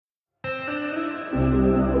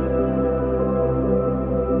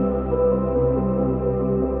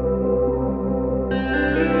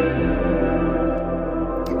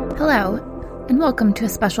Hello, and welcome to a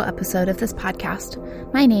special episode of this podcast.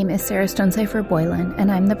 My name is Sarah Stonecipher Boylan,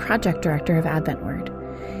 and I'm the project director of Advent Word.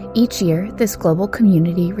 Each year, this global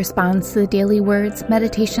community responds to the daily words,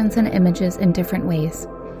 meditations, and images in different ways.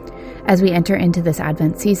 As we enter into this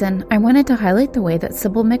Advent season, I wanted to highlight the way that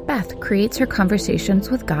Sybil Macbeth creates her conversations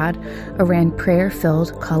with God around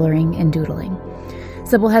prayer-filled coloring and doodling.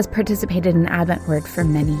 Sybil has participated in Advent Word for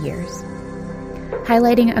many years.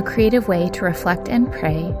 Highlighting a creative way to reflect and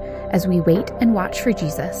pray as we wait and watch for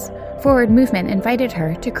Jesus, Forward Movement invited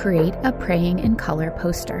her to create a Praying in Color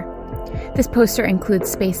poster. This poster includes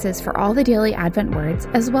spaces for all the daily Advent words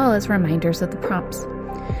as well as reminders of the prompts.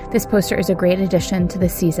 This poster is a great addition to the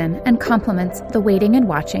season and complements the Waiting and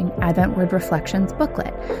Watching Advent Word Reflections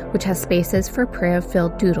booklet, which has spaces for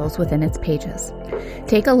prayer-filled doodles within its pages.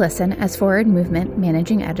 Take a listen as Forward Movement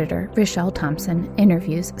Managing Editor Rochelle Thompson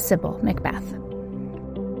interviews Sybil Macbeth.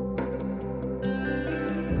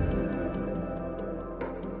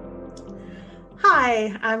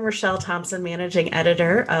 Hi, I'm Rochelle Thompson, Managing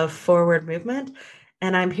Editor of Forward Movement,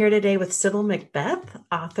 and I'm here today with Sybil Macbeth,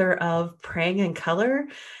 author of Praying in Color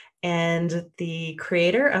and the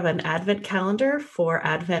creator of an Advent calendar for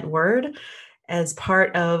Advent Word as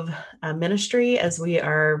part of a ministry as we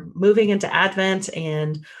are moving into Advent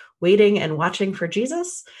and waiting and watching for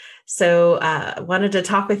Jesus. So wanted to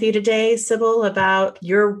talk with you today, Sybil, about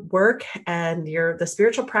your work and the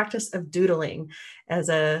spiritual practice of doodling as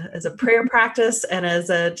a prayer practice and as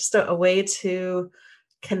just a way to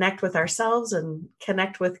connect with ourselves and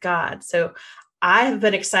connect with God. So I have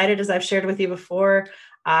been excited, as I've shared with you before.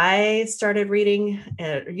 I started reading,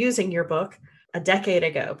 using your book a decade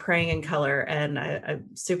ago, Praying in Color, and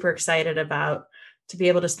I'm super excited to be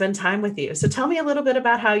able to spend time with you. So tell me a little bit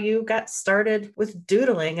about how you got started with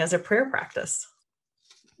doodling as a prayer practice.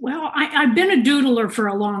 Well, I've been a doodler for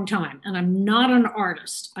a long time, and I'm not an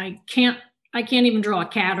artist. I can't even draw a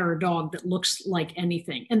cat or a dog that looks like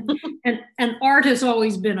anything. And art has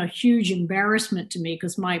always been a huge embarrassment to me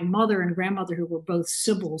because my mother and grandmother, who were both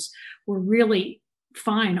Sybils, were really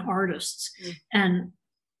fine artists and,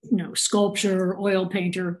 sculpture, oil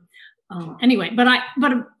painter. But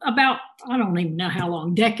about, I don't even know how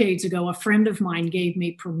long, decades ago, a friend of mine gave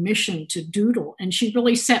me permission to doodle, and she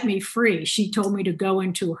really set me free. She told me to go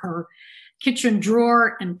into her kitchen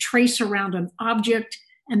drawer and trace around an object,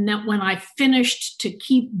 and that when I finished, to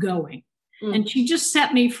keep going. And she just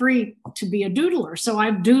set me free to be a doodler. So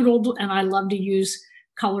I've doodled, and I love to use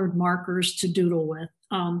colored markers to doodle with.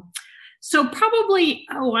 So probably,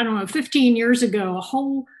 15 years ago, a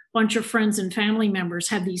whole bunch of friends and family members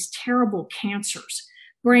had these terrible cancers: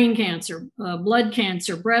 brain cancer, blood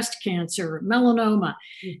cancer, breast cancer, melanoma.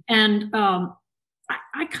 And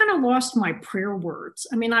I kind of lost my prayer words.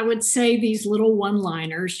 I mean, I would say these little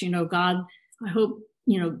one-liners, God, I hope,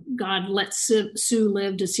 God let Sue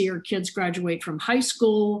live to see her kids graduate from high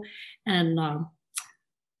school, and,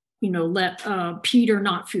 let Peter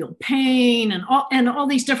not feel pain, and all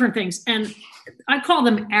these different things. And I call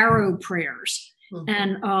them arrow prayers.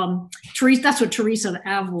 And that's what Teresa of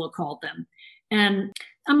Avila called them. And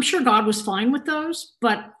I'm sure God was fine with those,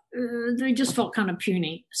 but they just felt kind of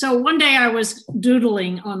puny. So one day I was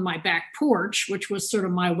doodling on my back porch, which was sort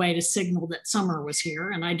of my way to signal that summer was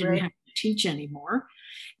here and I didn't have to teach anymore.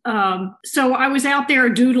 So I was out there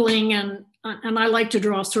doodling, and I like to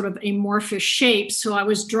draw sort of amorphous shapes. So I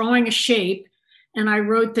was drawing a shape, and I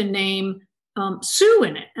wrote the name Sue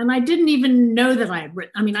in it. And I didn't even know that I had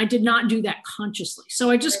written. I mean, I did not do that consciously.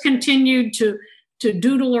 So I just continued to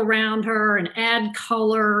doodle around her and add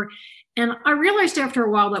color. And I realized after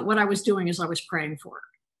a while that what I was doing is I was praying for her.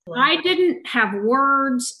 Wow. I didn't have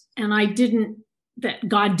words, and that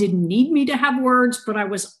God didn't need me to have words, but I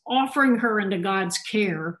was offering her into God's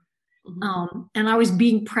care. And I was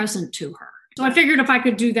being present to her. So I figured if I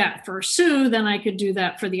could do that for Sue, then I could do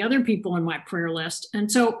that for the other people in my prayer list.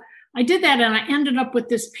 And so I did that, and I ended up with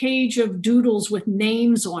this page of doodles with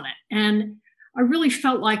names on it. And I really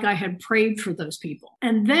felt like I had prayed for those people.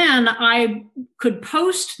 And then I could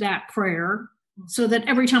post that prayer so that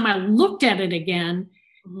every time I looked at it again,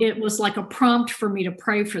 it was like a prompt for me to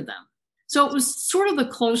pray for them. So it was sort of the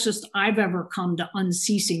closest I've ever come to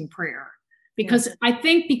unceasing prayer, because I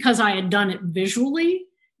think because I had done it visually,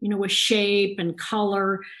 with shape and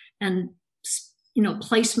color and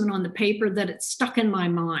placement on the paper, that it stuck in my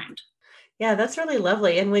mind. Yeah, that's really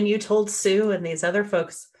lovely. And when you told Sue and these other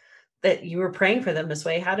folks that you were praying for them this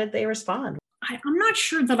way, how did they respond? I'm not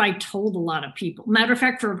sure that I told a lot of people. Matter of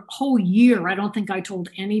fact, for a whole year, I don't think I told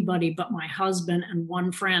anybody but my husband and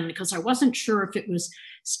one friend, because I wasn't sure if it was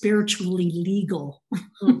spiritually legal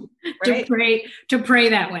Right. to pray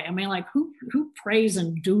that way. I mean, like who prays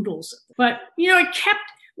and doodles? But it kept,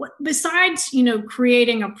 besides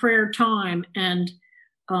creating a prayer time and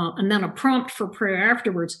then a prompt for prayer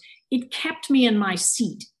afterwards, it kept me in my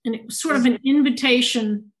seat, and it was sort of an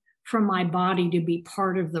invitation from my body to be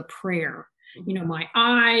part of the prayer. My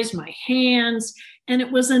eyes, my hands, and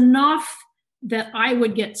it was enough that I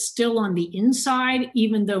would get still on the inside,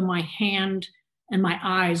 even though my hand and my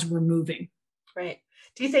eyes were moving. Right.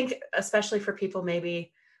 Do you think, especially for people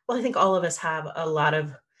maybe, well, I think all of us have a lot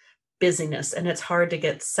of busyness and it's hard to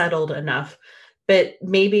get settled enough, but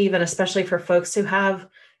maybe even especially for folks who have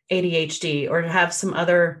ADHD or have some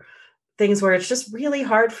other things where it's just really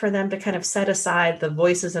hard for them to kind of set aside the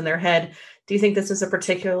voices in their head. Do you think this is a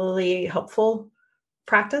particularly helpful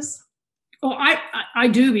practice? Oh, I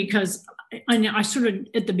do, because I sort of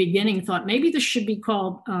at the beginning thought maybe this should be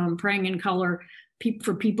called praying in color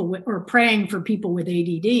for people with, or praying for people with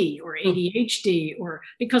ADD or ADHD, or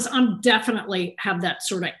because I'm definitely have that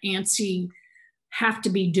sort of antsy, have to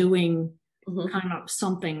be doing kind of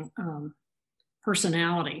something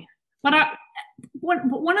personality. But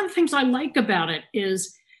one of the things I like about it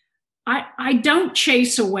is I don't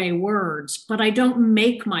chase away words, but I don't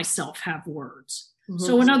make myself have words.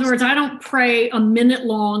 So in other words, I don't pray a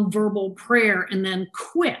minute-long verbal prayer and then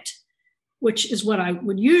quit, which is what I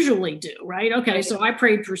would usually do, right? Okay, so I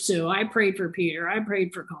prayed for Sue, I prayed for Peter, I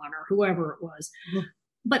prayed for Connor, whoever it was.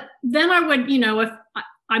 But then I would, if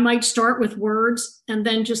I might start with words and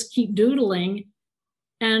then just keep doodling,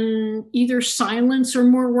 and either silence or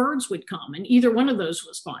more words would come, and either one of those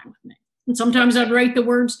was fine with me. And sometimes I'd write the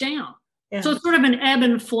words down. Yeah. So it's sort of an ebb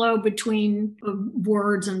and flow between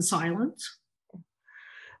words and silence.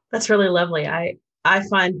 That's really lovely. I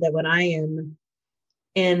find that when I am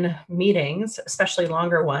in meetings, especially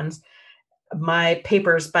longer ones, my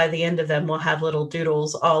papers by the end of them will have little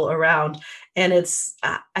doodles all around. And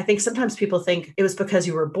I think sometimes people think it was because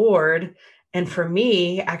you were bored. And for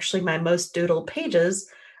me, actually, my most doodled pages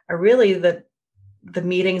are really the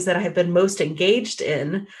meetings that I have been most engaged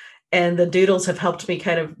in. And the doodles have helped me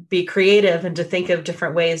kind of be creative and to think of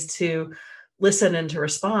different ways to listen and to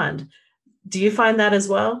respond. Do you find that as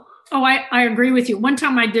well? Oh, I agree with you. One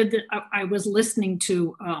time I did that. I was listening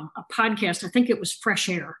to a podcast. I think it was Fresh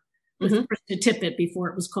Air with Krista Tippett before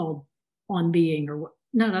it was called On Being, or what?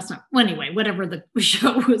 No, that's not. Well, anyway, whatever the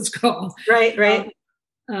show was called. Right.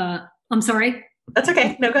 I'm sorry. That's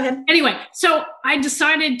okay. No, go ahead. Anyway, so I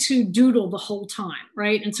decided to doodle the whole time,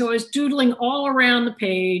 right? And so I was doodling all around the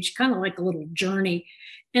page, kind of like a little journey.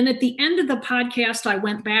 And at the end of the podcast, I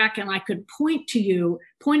went back and I could point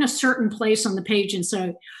a certain place on the page and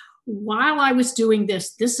say, while I was doing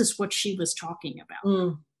this, this is what she was talking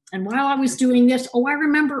about. And while I was doing this, I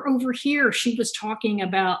remember over here, she was talking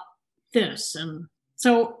about this. And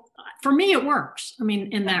so for me, it works. I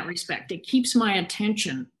mean, in that respect, it keeps my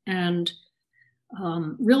attention and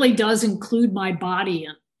really does include my body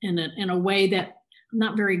in it in a way that I'm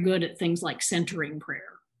not very good at things like centering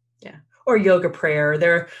prayer. Yeah. Or yoga prayer.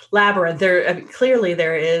 They're labyrinth. Clearly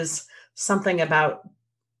there is something about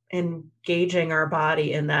engaging our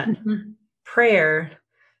body in that prayer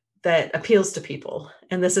that appeals to people.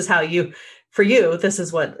 And this is how for you, this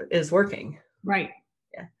is what is working. Right.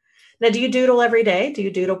 Yeah. Now, do you doodle every day? Do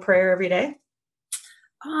you doodle prayer every day?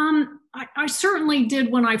 I certainly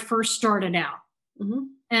did when I first started out.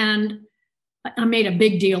 And I made a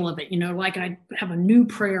big deal of it, like I'd have a new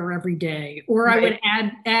prayer every day, or I would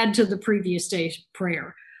add to the previous day's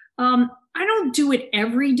prayer. I don't do it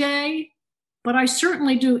every day, but I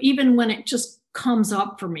certainly do, even when it just comes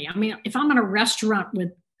up for me. I mean, if I'm in a restaurant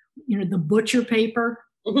with, the butcher paper,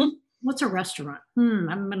 what's a restaurant? I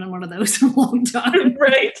haven't been in one of those in a long time.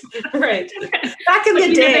 Right. Back in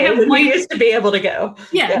the day, we used to be able to go.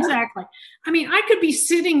 Yeah, exactly. I mean, I could be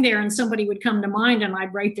sitting there and somebody would come to mind and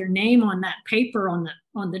I'd write their name on that paper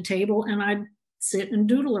on the table and I'd sit and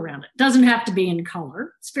doodle around it. Doesn't have to be in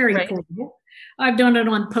color. It's very portable. I've done it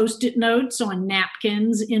on Post-it notes, on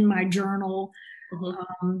napkins, in my journal.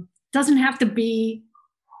 Doesn't have to be,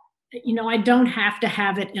 I don't have to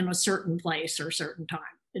have it in a certain place or a certain time.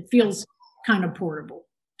 It feels kind of portable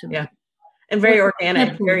to me. Yeah. And very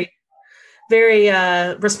organic, very, very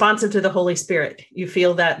responsive to the Holy Spirit. You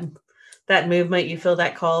feel that movement, you feel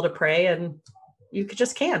that call to pray, and you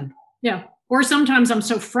just can. Yeah. Or sometimes I'm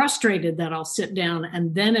so frustrated that I'll sit down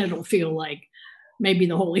and then it'll feel like maybe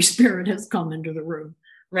the Holy Spirit has come into the room.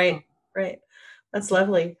 Right. That's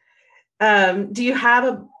lovely. Do you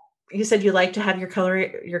have you said you like to have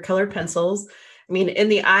your colored pencils. I mean, in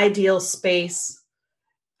the ideal space,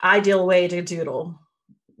 ideal way to doodle,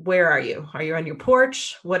 where are you? Are you on your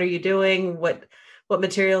porch? What are you doing? What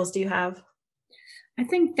materials do you have? I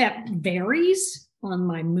think that varies on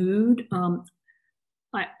my mood.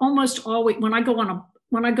 I almost always, when I go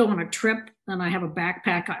on a trip and I have a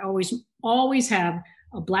backpack, I always have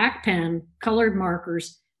a black pen, colored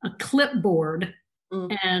markers, a clipboard,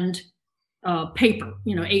 and paper,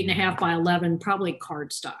 8.5 by 11, probably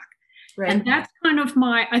cardstock. Right. And that's kind of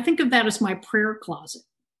I think of that as my prayer closet.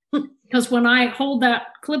 Because when I hold that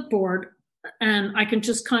clipboard, and I can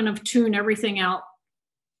just kind of tune everything out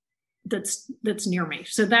that's near me.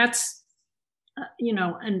 So that's,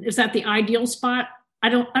 and is that the ideal spot? I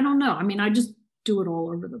don't know. I mean, I just do it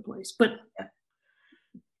all over the place, but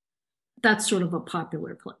that's sort of a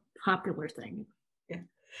popular thing. Yeah.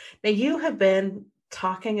 Now you have been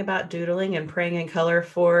talking about doodling and praying in color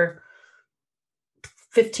for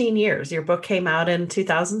 15 years. Your book came out in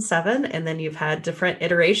 2007, and then you've had different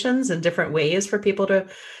iterations and different ways for people to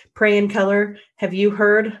pray in color. Have you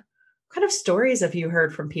heard, what kind of stories have you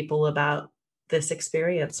heard from people about this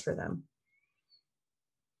experience for them?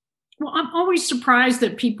 Well, I'm always surprised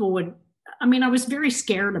that people would, I was very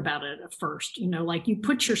scared about it at first, like you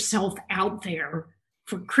put yourself out there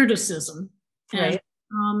for criticism. Right.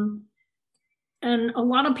 And a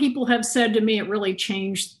lot of people have said to me, it really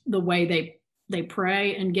changed the way they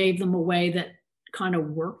pray and gave them a way that kind of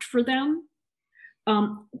worked for them.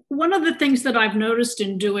 One of the things that I've noticed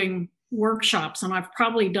in doing workshops, and I've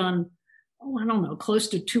probably done, close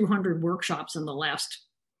to 200 workshops in the last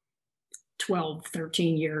 12,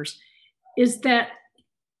 13 years, is that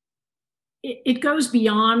it goes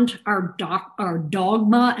beyond our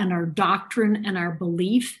dogma and our doctrine and our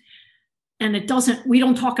belief. And we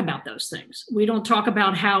don't talk about those things. We don't talk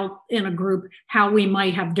about how in a group, how we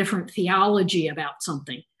might have different theology about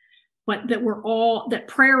something, but that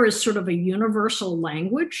prayer is sort of a universal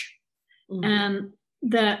language, and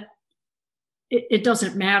that it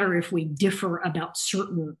doesn't matter if we differ about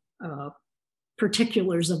certain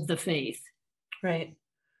particulars of the faith. Right.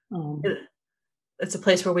 It's a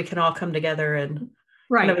place where we can all come together and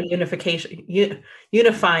kind of a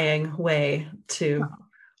unifying way to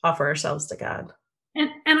offer ourselves to God.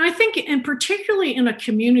 And I think, and particularly in a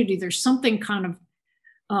community, there's something kind of,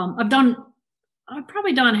 I've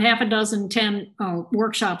probably done 10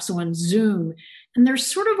 workshops on Zoom, and there's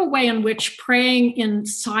sort of a way in which praying in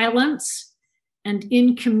silence and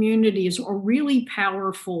in community is a really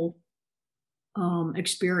powerful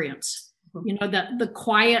experience. That the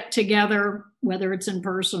quiet together, whether it's in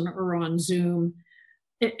person or on Zoom,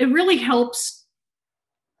 it really helps.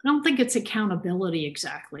 I don't think it's accountability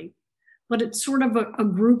exactly, but it's sort of a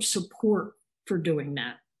group support for doing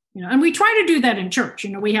that. And we try to do that in church.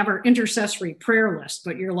 We have our intercessory prayer list,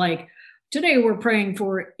 but you're like, today we're praying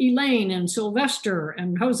for Elaine and Sylvester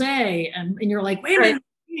and Jose. And you're like, wait a minute,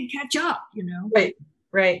 we can catch up,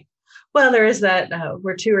 Right. Well, there is that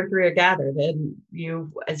where two or three are gathered, and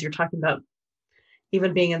as you're talking about,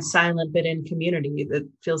 even being in silent but in community, that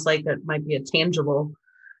feels like that might be a tangible.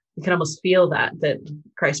 You can almost feel that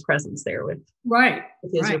Christ's presence there with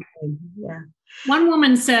Israel. Yeah. One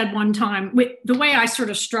woman said one time, the way I sort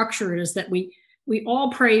of structure it is that we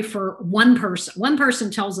all pray for one person. One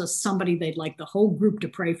person tells us somebody they'd like the whole group to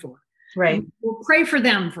pray for. Right. And we'll pray for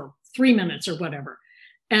them for 3 minutes or whatever.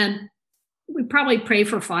 And we probably pray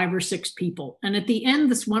for 5 or 6 people. And at the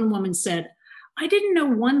end, this one woman said, I didn't know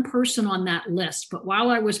one person on that list, but while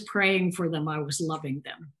I was praying for them, I was loving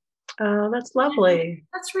them. Oh, that's lovely.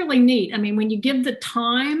 That's really neat. When you give the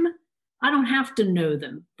time, I don't have to know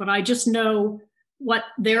them, but I just know what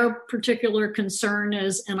their particular concern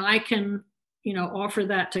is, and I can, offer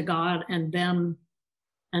that to God and them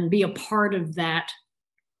and be a part of that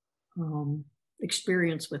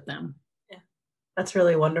experience with them. Yeah, that's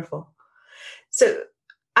really wonderful. So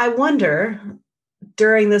I wonder,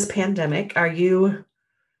 during this pandemic, do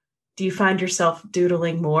you find yourself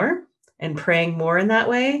doodling more and praying more in that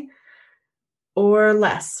way, or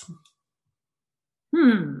less?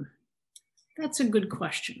 That's a good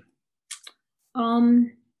question.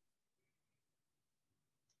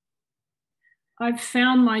 I've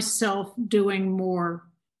found myself doing more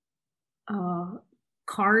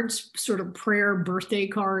cards, sort of prayer birthday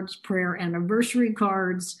cards, prayer anniversary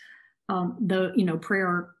cards,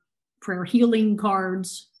 prayer healing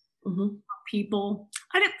cards, people.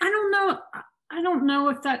 I don't know. I don't know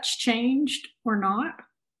if that's changed or not.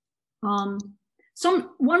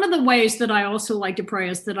 One of the ways that I also like to pray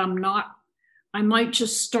is that I might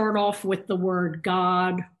just start off with the word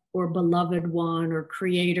God or beloved one or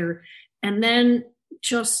creator, and then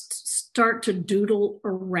just start to doodle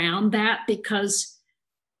around that, because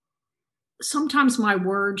sometimes my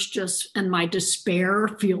words just and my despair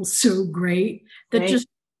feel so great that just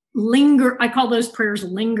linger. I call those prayers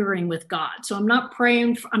lingering with God. So I'm not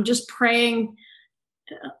praying, I'm just praying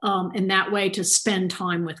in that way to spend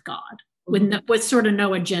time with God with sort of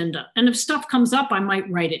no agenda. And if stuff comes up, I might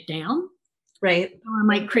write it down. Right. Or I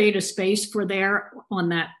might create a space for there on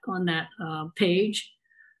that page.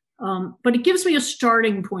 But it gives me a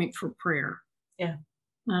starting point for prayer. Yeah.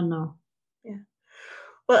 I don't know. Yeah.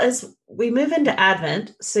 Well, as we move into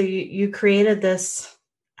Advent, so you created this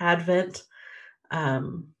Advent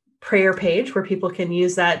prayer page where people can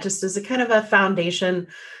use that just as a kind of a foundation,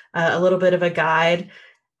 a little bit of a guide.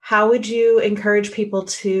 How would you encourage people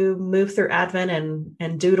to move through Advent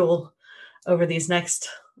and doodle over these next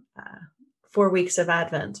 4 weeks of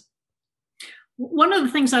Advent? One of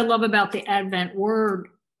the things I love about the Advent Word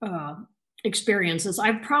experience is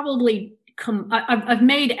I've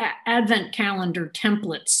made Advent calendar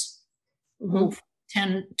templates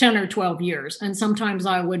 10 or 12 years. And sometimes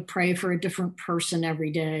I would pray for a different person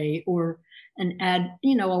every day, or add,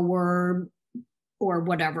 a word or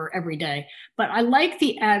whatever every day. But I like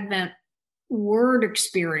the Advent Word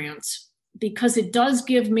experience because it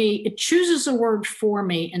chooses a word for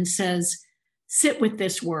me and says, sit with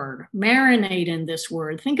this word, marinate in this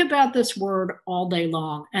word, think about this word all day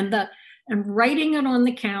long. And writing it on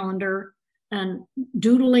the calendar and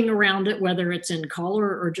doodling around it, whether it's in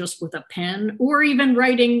color or just with a pen, or even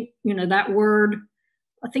writing, that word.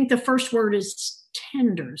 I think the first word is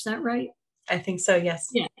tender. Is that right? I think so, yes.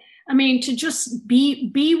 Yeah. I mean, to just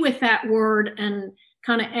be with that word and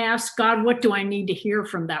kind of ask God, what do I need to hear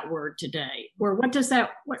from that word today? Or what's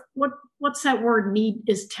that word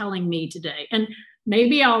is telling me today? And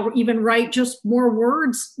maybe I'll even write just more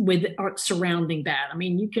words with surrounding that. I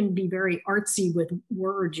mean, you can be very artsy with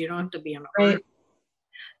words. You don't have to be an artist.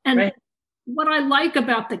 And what I like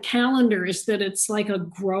about the calendar is that it's like a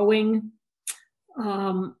growing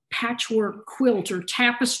patchwork quilt or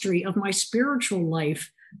tapestry of my spiritual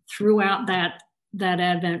life throughout that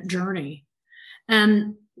Advent journey.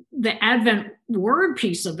 And the Advent Word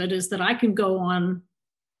piece of it is that I can go on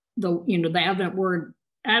the Advent Word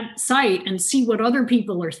site and see what other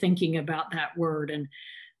people are thinking about that word. And,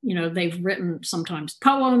 they've written sometimes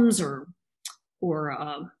poems or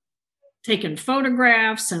taken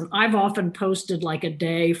photographs. And I've often posted like a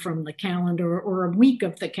day from the calendar or a week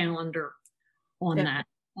of the calendar on that.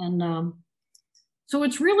 And so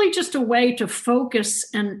it's really just a way to focus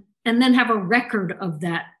and then have a record of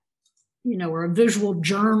that, or a visual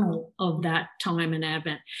journal of that time in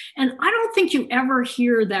Advent. And I don't think you ever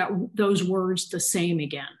hear those words the same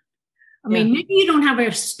again. I mean, maybe you don't have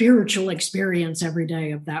a spiritual experience every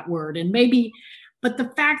day of that word, but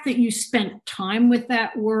the fact that you spent time with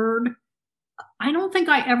that word, I don't think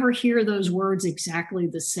I ever hear those words exactly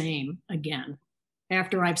the same again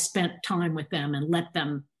after I've spent time with them and let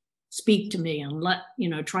them speak to me and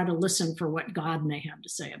try to listen for what God may have to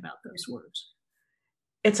say about those words.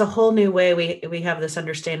 It's a whole new way. We have this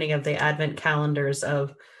understanding of the Advent calendars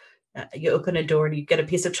of you open a door and you get a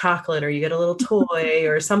piece of chocolate or you get a little toy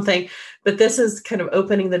or something. But this is kind of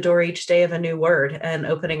opening the door each day of a new word and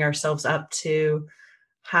opening ourselves up to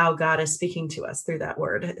how God is speaking to us through that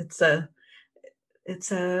word.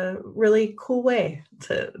 It's a really cool way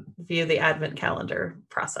to view the Advent calendar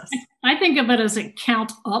process. I think of it as a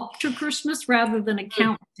count up to Christmas rather than a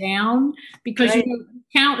count down, because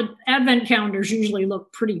Advent calendars usually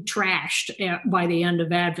look pretty trashed by the end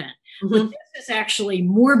of Advent. But this is actually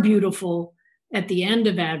more beautiful at the end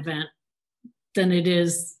of Advent than it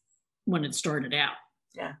is when it started out.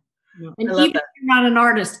 Yeah. And even if you're not an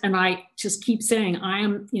artist, and I just keep saying I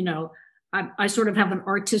am, I sort of have an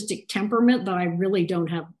artistic temperament, but I really don't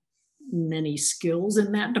have many skills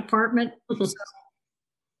in that department. So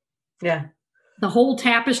yeah. The whole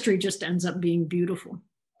tapestry just ends up being beautiful.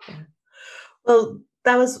 Yeah. Well,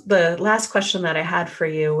 that was the last question that I had for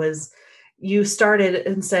you. Was you started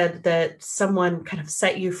and said that someone kind of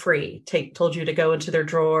set you free, told you to go into their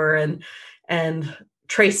drawer and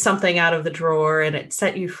trace something out of the drawer, and it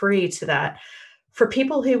set you free to that. For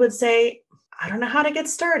people who would say, I don't know how to get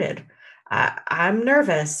started, I'm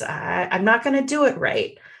nervous, I'm not going to do it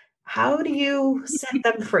right, how do you set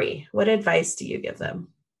them free? What advice do you give them?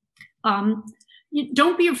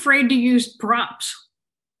 Don't be afraid to use props.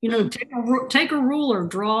 Take a ruler,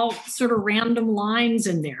 draw sort of random lines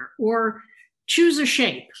in there, or choose a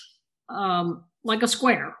shape, like a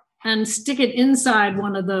square, and stick it inside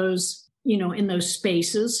one of those, in those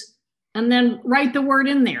spaces, and then write the word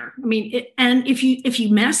in there. I mean, and if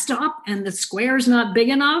you messed up and the square is not big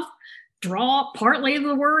enough, draw partly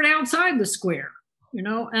the word outside the square,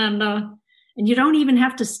 and you don't even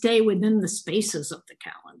have to stay within the spaces of the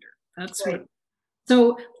calendar. That's right.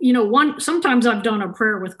 So, sometimes I've done a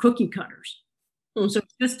prayer with cookie cutters. Mm-hmm. So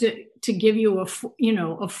just to give you a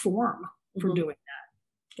form for mm-hmm. doing that.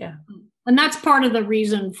 Yeah. And that's part of the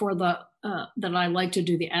reason for that I like to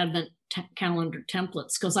do the Advent calendar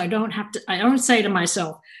templates, because I don't say to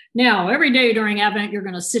myself, now every day during Advent, you're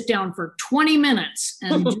going to sit down for 20 minutes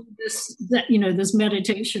and do this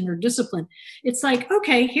meditation or discipline. It's like,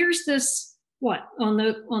 okay, here's this, on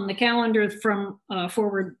the calendar from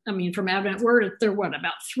from Advent Word, they're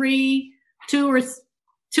about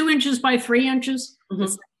 2 inches by 3 inches. Mm-hmm.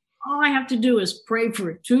 It's like, all I have to do is pray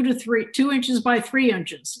for 2 inches by 3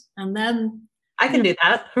 inches. And then I can do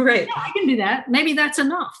that. Right. Yeah, I can do that. Maybe that's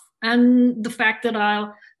enough. And the fact that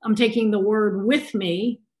I'm taking the word with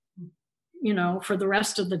me, for the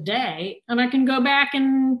rest of the day, and I can go back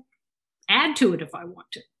and add to it if I want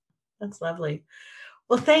to. That's lovely.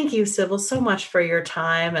 Well, thank you, Sybil, so much for your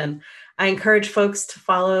time. And I encourage folks to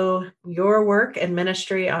follow your work and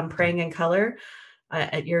ministry on Praying in Color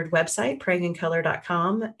at your website,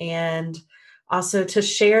 prayingincolor.com, and also to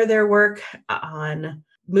share their work on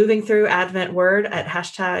moving through Advent Word at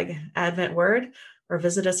 #AdventWord, or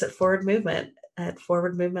visit us at Forward Movement at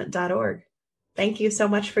forwardmovement.org. Thank you so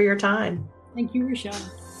much for your time. Thank you,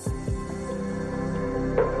 Rochelle.